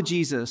follow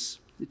Jesus,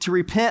 to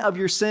repent of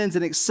your sins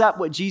and accept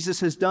what Jesus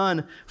has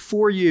done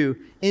for you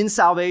in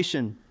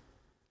salvation.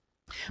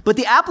 But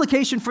the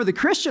application for the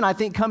Christian, I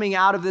think, coming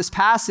out of this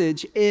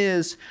passage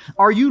is,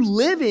 are you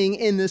living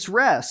in this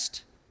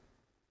rest?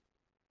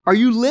 Are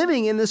you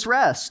living in this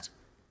rest?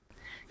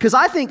 Because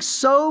I think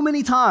so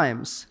many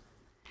times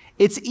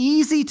it's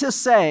easy to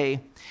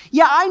say,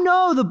 yeah, I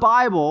know the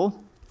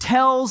Bible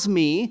tells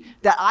me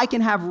that I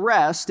can have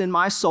rest in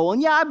my soul.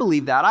 And yeah, I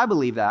believe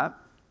that.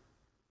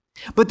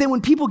 But then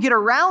when people get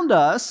around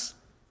us,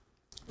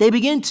 they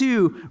begin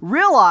to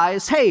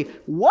realize, hey,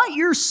 what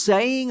you're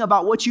saying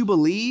about what you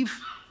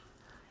believe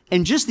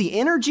and just the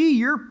energy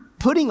you're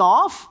putting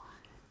off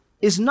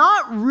is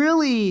not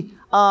really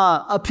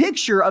a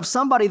picture of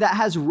somebody that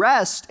has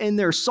rest in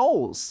their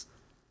souls.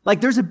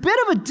 Like there's a bit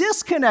of a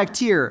disconnect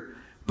here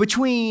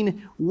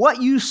between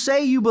what you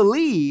say you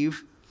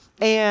believe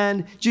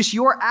and just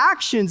your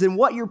actions and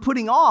what you're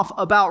putting off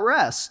about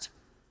rest.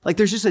 Like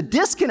there's just a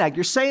disconnect.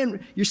 You're saying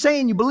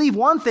you believe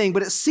one thing,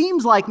 but it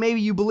seems like maybe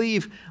you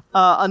believe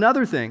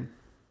another thing.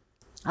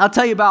 I'll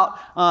tell you about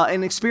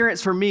an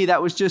experience for me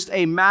that was just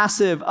a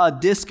massive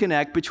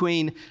disconnect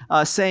between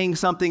saying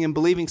something and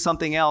believing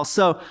something else.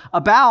 So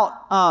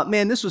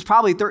this was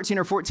probably 13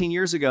 or 14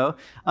 years ago.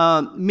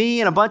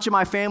 Me and a bunch of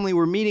my family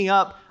were meeting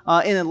up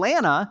in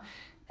Atlanta.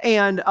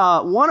 And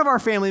one of our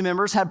family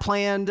members had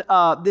planned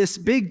this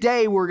big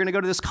day. We were going to go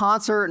to this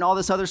concert and all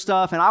this other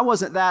stuff. And I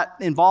wasn't that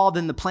involved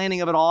in the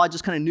planning of it all. I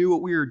just kind of knew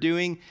what we were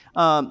doing.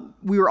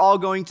 We were all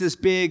going to this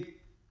big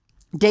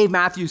Dave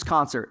Matthews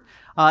concert.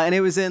 And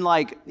it was in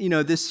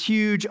this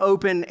huge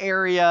open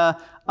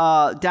area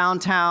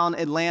downtown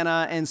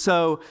Atlanta. And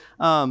so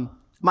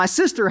my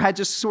sister had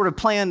just sort of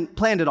planned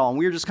it all. And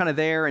we were just kind of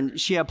there, and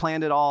she had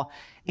planned it all.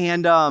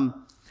 And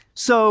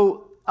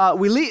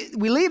we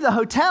leave the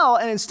hotel,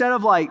 and instead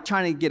of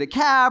trying to get a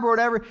cab or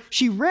whatever,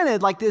 she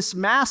rented this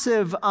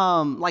massive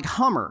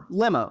Hummer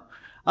limo,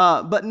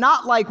 but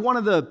not one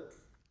of the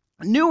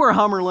newer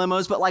Hummer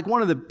limos, but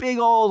one of the big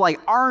old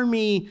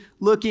army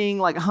looking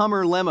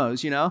Hummer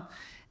limos, you know.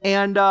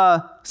 And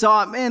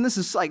this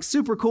is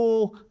super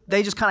cool.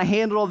 They just kind of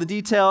handled all the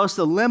details.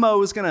 The limo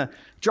was gonna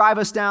drive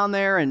us down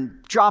there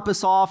and drop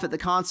us off at the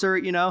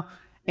concert, you know.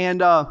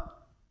 And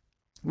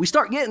we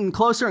start getting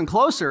closer and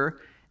closer.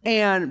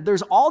 And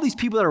there's all these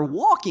people that are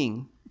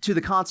walking to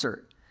the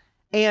concert.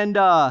 And,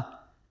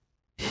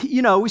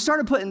 we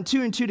started putting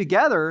two and two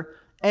together.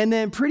 And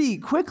then pretty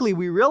quickly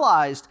we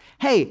realized,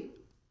 hey,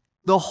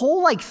 the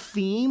whole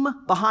theme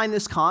behind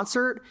this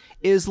concert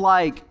is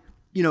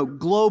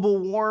global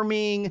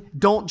warming,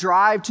 don't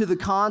drive to the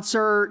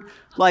concert.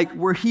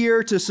 We're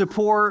here to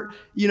support,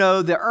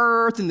 the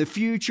earth and the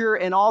future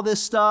and all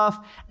this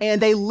stuff.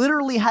 And they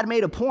literally had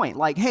made a point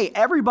hey,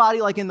 everybody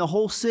in the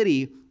whole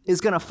city is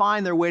going to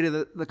find their way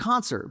to the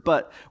concert,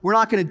 but we're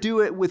not going to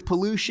do it with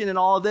pollution and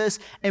all of this.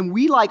 And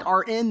we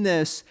are in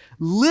this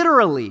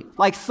literally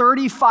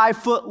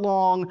 35-foot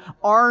long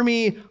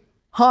Army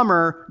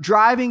Hummer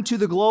driving to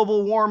the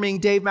global warming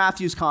Dave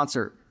Matthews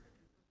concert.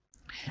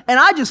 And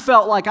I just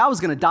felt like I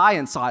was going to die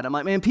inside. I'm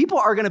like, man, people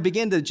are going to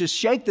begin to just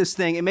shake this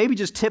thing and maybe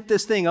just tip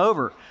this thing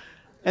over.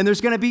 And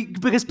there's going to be,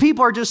 because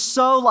people are just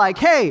so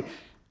hey,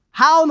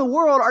 how in the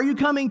world are you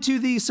coming to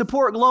the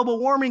Support Global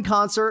Warming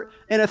concert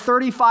in a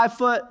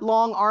 35-foot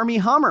long Army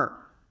Hummer?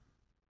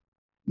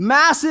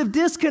 Massive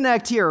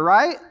disconnect here,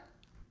 right?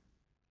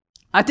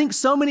 I think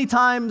so many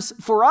times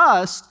for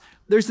us,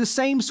 there's the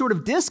same sort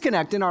of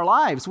disconnect in our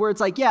lives where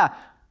it's yeah,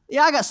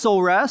 I got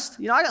soul rest.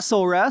 I got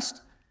soul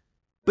rest.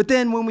 But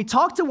then when we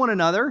talk to one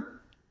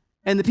another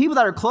and the people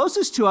that are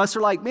closest to us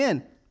are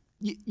man,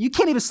 you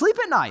can't even sleep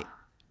at night.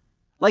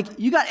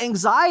 You got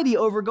anxiety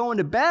over going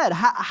to bed.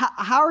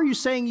 How are you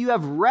saying you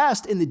have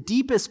rest in the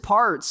deepest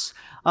parts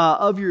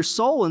of your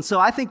soul? And so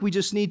I think we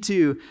just need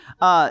to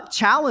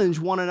challenge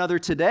one another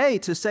today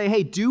to say,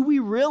 hey, do we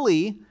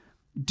really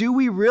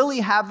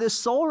have this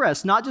soul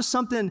rest? Not just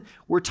something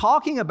we're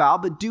talking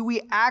about, but do we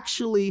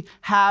actually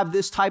have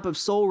this type of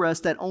soul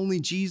rest that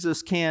only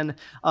Jesus can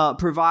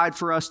provide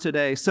for us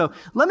today? So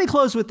let me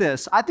close with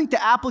this. I think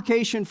the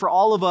application for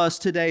all of us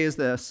today is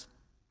this.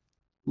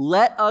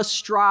 Let us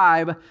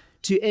strive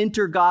to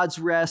enter God's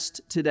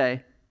rest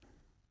today.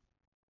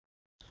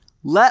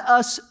 Let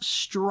us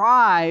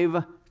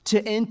strive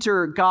to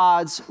enter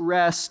God's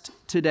rest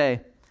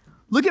today.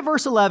 Look at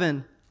verse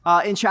 11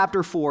 in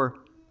chapter 4.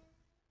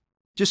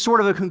 Just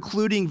sort of a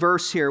concluding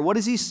verse here. What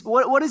does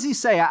he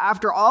say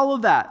after all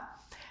of that?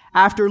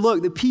 After,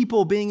 look, the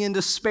people being in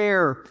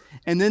despair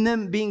and then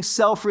them being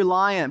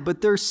self-reliant, but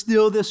there's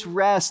still this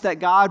rest that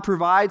God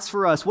provides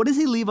for us. What does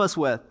he leave us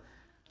with?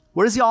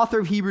 What does the author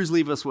of Hebrews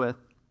leave us with?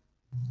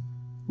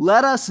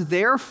 Let us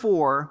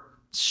therefore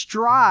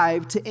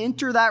strive to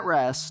enter that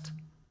rest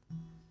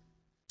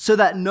so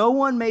that no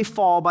one may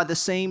fall by the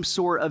same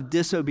sort of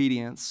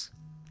disobedience.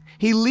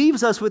 He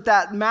leaves us with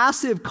that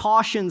massive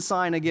caution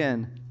sign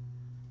again.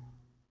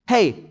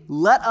 Hey,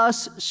 let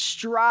us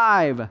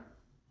strive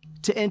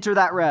to enter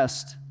that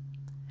rest.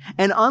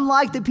 And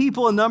unlike the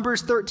people in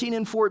Numbers 13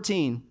 and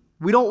 14,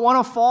 we don't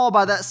want to fall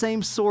by that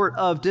same sort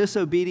of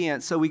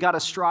disobedience, so we got to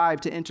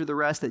strive to enter the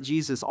rest that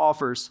Jesus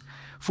offers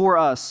for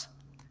us.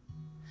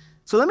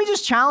 So let me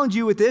just challenge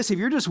you with this. If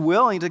you're just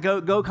willing to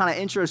go kind of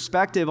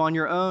introspective on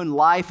your own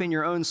life and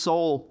your own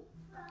soul,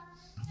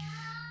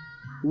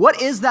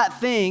 what is that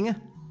thing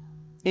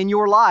in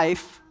your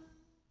life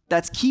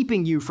that's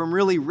keeping you from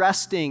really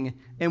resting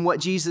in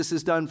what Jesus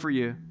has done for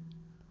you?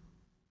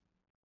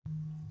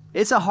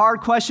 It's a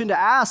hard question to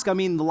ask. I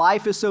mean,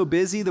 life is so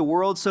busy, the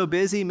world's so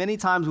busy. Many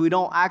times we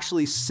don't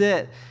actually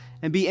sit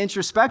and be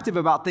introspective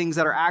about things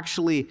that are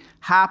actually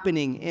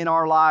happening in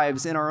our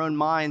lives, in our own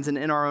minds, and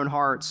in our own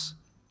hearts.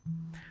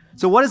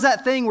 So what is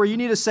that thing where you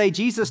need to say,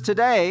 Jesus,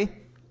 today,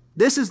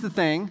 this is the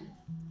thing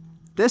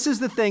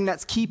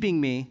that's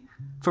keeping me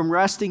from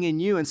resting in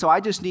you, and so I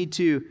just need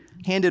to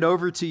hand it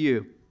over to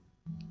you.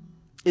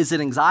 Is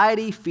it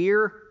anxiety,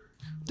 fear,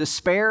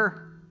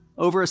 despair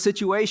over a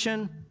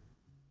situation,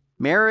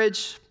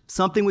 marriage,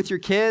 something with your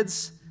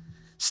kids,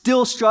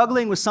 still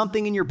struggling with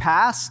something in your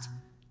past?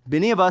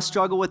 Many of us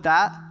struggle with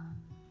that.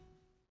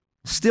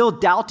 Still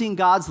doubting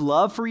God's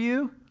love for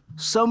you?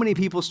 So many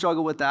people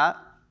struggle with that.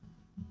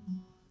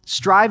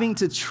 Striving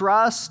to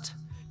trust,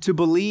 to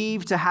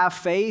believe, to have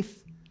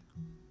faith.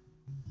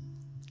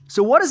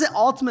 So what does it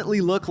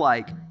ultimately look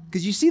like?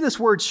 Because you see this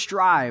word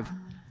strive.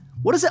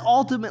 What does it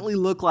ultimately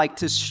look like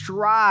to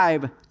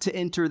strive to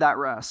enter that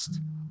rest?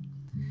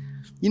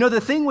 You know,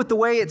 the thing with the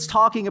way it's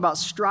talking about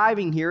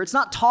striving here, it's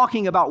not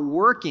talking about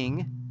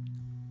working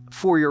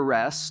for your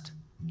rest.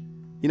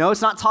 You know,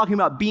 it's not talking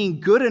about being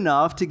good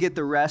enough to get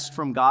the rest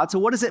from God. So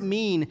what does it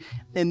mean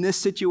in this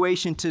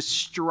situation to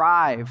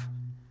strive?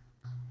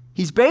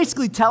 He's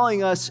basically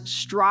telling us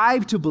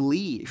strive to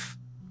believe.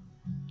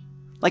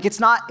 Like it's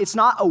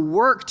not a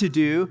work to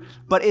do,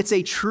 but it's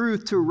a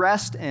truth to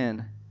rest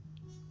in.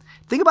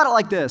 Think about it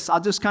like this.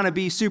 I'll just kind of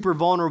be super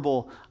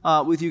vulnerable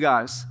with you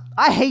guys.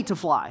 I hate to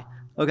fly,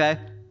 okay?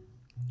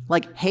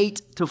 Like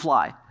hate to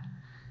fly.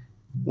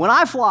 When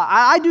I fly,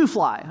 I do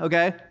fly,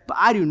 okay? But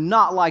I do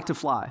not like to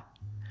fly.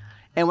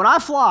 And when I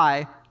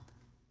fly,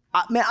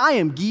 I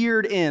am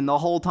geared in the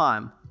whole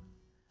time.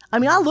 I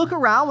mean, I look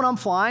around when I'm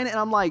flying and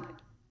I'm like,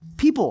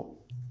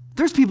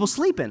 there's people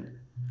sleeping.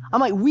 I'm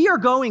like, we are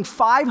going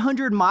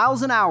 500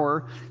 miles an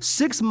hour,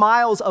 6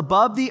 miles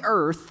above the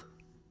earth,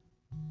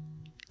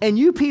 and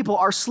you people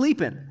are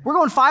sleeping. We're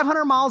going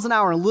 500 miles an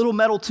hour in a little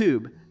metal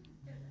tube.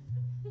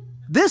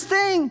 This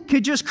thing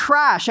could just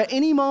crash at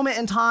any moment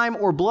in time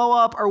or blow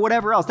up or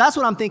whatever else. That's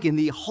what I'm thinking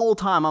the whole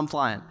time I'm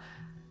flying.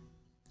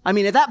 I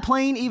mean, if that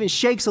plane even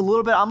shakes a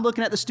little bit, I'm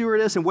looking at the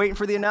stewardess and waiting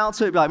for the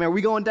announcement. Be like, man, are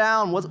we going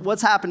down?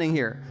 What's happening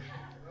here?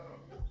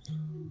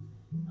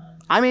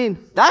 I mean,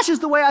 that's just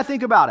the way I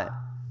think about it.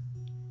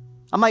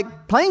 I'm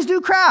like, planes do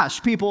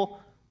crash,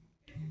 people.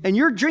 And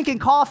you're drinking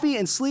coffee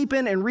and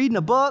sleeping and reading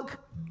a book.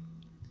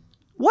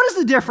 What is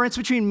the difference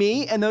between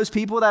me and those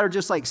people that are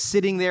just like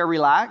sitting there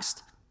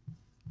relaxed?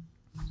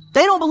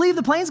 They don't believe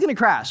the plane's going to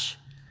crash.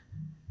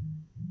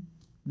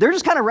 They're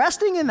just kind of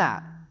resting in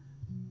that.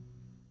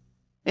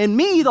 And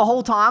me, the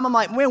whole time, I'm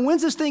like, man,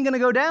 when's this thing going to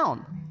go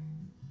down?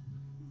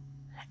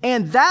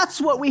 And that's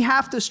what we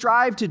have to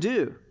strive to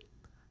do.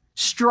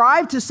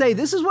 Strive to say,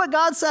 this is what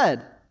God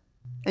said.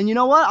 And you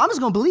know what? I'm just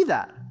going to believe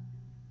that.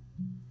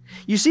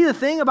 You see, the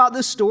thing about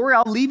this story,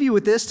 I'll leave you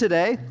with this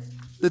today.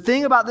 The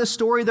thing about this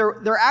story,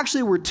 there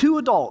actually were 2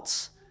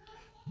 adults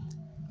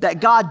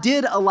that God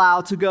did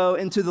allow to go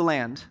into the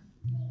land.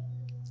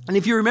 And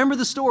if you remember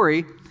the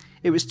story,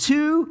 it was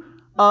 2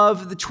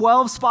 of the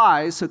 12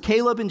 spies, so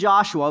Caleb and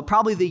Joshua,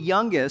 probably the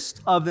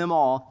youngest of them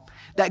all,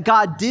 that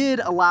God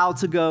did allow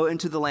to go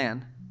into the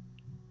land.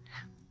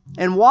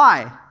 And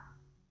why?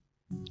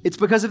 It's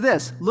because of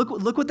this.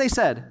 Look what they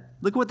said.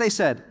 Look what they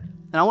said.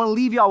 And I want to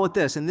leave y'all with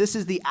this. And this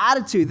is the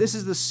attitude, this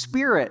is the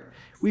spirit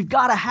we've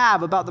got to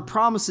have about the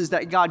promises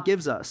that God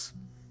gives us.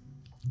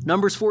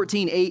 Numbers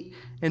 14, 8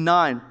 and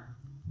 9.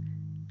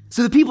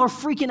 So the people are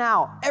freaking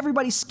out.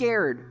 Everybody's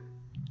scared.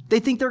 They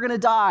think they're going to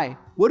die.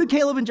 What do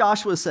Caleb and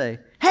Joshua say?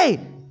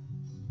 Hey,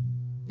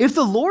 if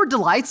the Lord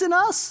delights in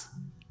us,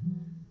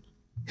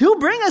 he'll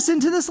bring us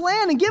into this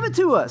land and give it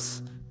to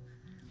us.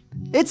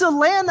 It's a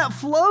land that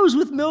flows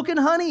with milk and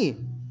honey.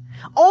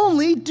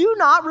 Only do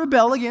not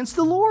rebel against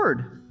the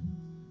Lord.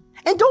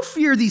 And don't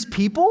fear these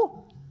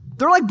people.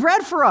 They're like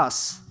bread for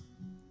us.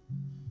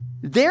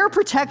 Their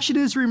protection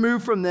is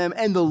removed from them,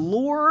 and the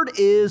Lord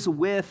is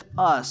with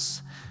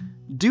us.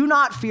 Do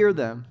not fear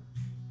them.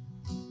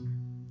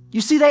 You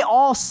see, they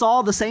all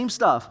saw the same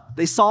stuff.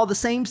 They saw the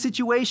same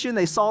situation.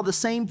 They saw the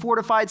same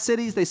fortified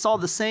cities. They saw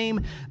the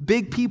same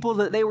big people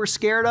that they were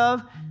scared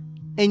of.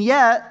 And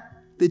yet,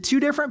 the 2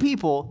 different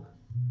people,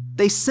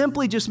 they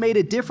simply just made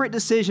a different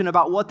decision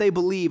about what they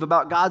believe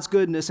about God's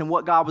goodness and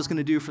what God was going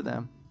to do for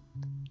them.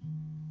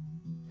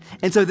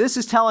 And so this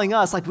is telling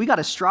us, like, we got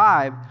to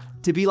strive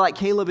to be like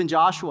Caleb and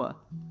Joshua.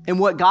 And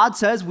what God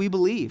says, we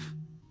believe.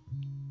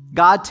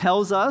 God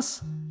tells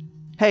us,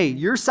 hey,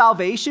 your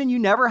salvation, you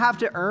never have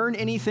to earn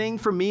anything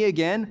from me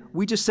again.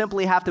 We just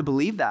simply have to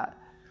believe that.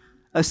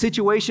 A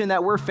situation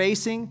that we're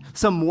facing,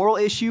 some moral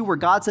issue where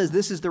God says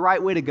this is the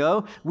right way to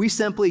go, we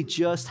simply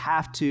just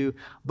have to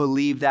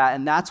believe that.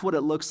 And that's what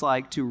it looks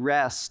like to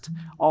rest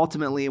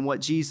ultimately in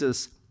what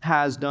Jesus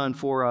has done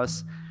for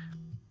us.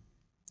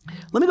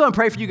 Let me go and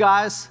pray for you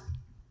guys.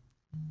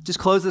 Just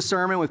close the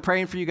sermon with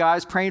praying for you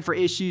guys, praying for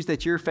issues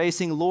that you're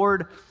facing.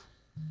 Lord,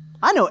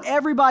 I know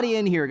everybody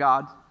in here,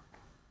 God.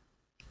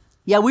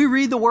 Yeah, we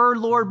read the word,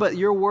 Lord, but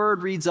your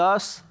word reads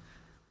us.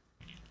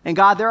 And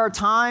God, there are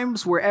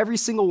times where every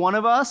single one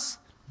of us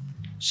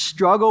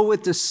struggle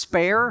with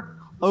despair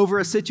over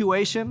a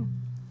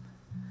situation,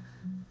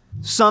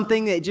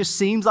 something that just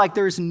seems like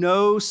there's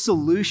no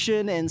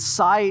solution in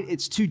sight.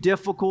 It's too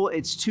difficult.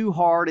 It's too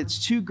hard.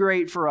 It's too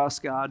great for us,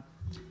 God.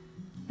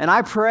 And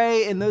I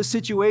pray in those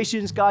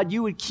situations, God,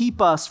 you would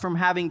keep us from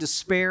having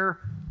despair.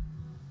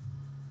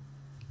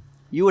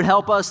 You would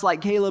help us,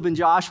 like Caleb and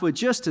Joshua,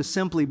 just to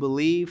simply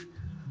believe.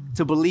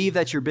 to believe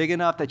that you're big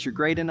enough, that you're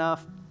great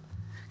enough.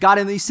 God,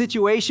 in these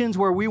situations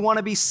where we want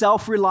to be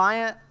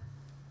self-reliant,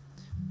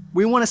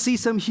 we want to see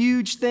some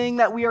huge thing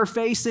that we are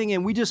facing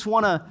and we just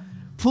want to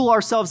pull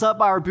ourselves up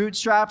by our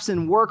bootstraps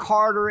and work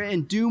harder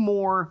and do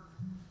more.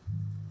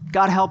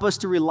 God, help us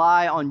to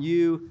rely on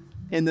you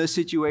in those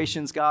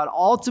situations, God.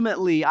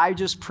 Ultimately, I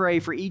just pray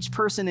for each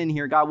person in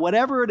here, God,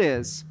 whatever it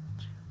is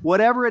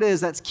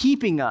that's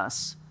keeping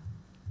us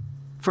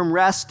from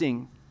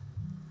resting,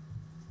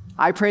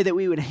 I pray that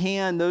we would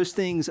hand those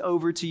things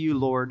over to you,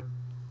 Lord,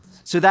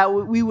 so that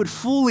we would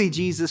fully,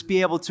 Jesus,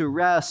 be able to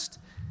rest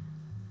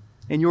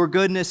in your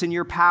goodness and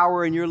your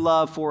power and your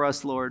love for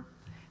us, Lord.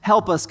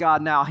 Help us,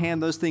 God, now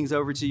hand those things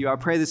over to you. I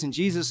pray this in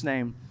Jesus'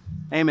 name.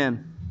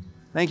 Amen.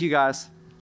 Thank you, guys.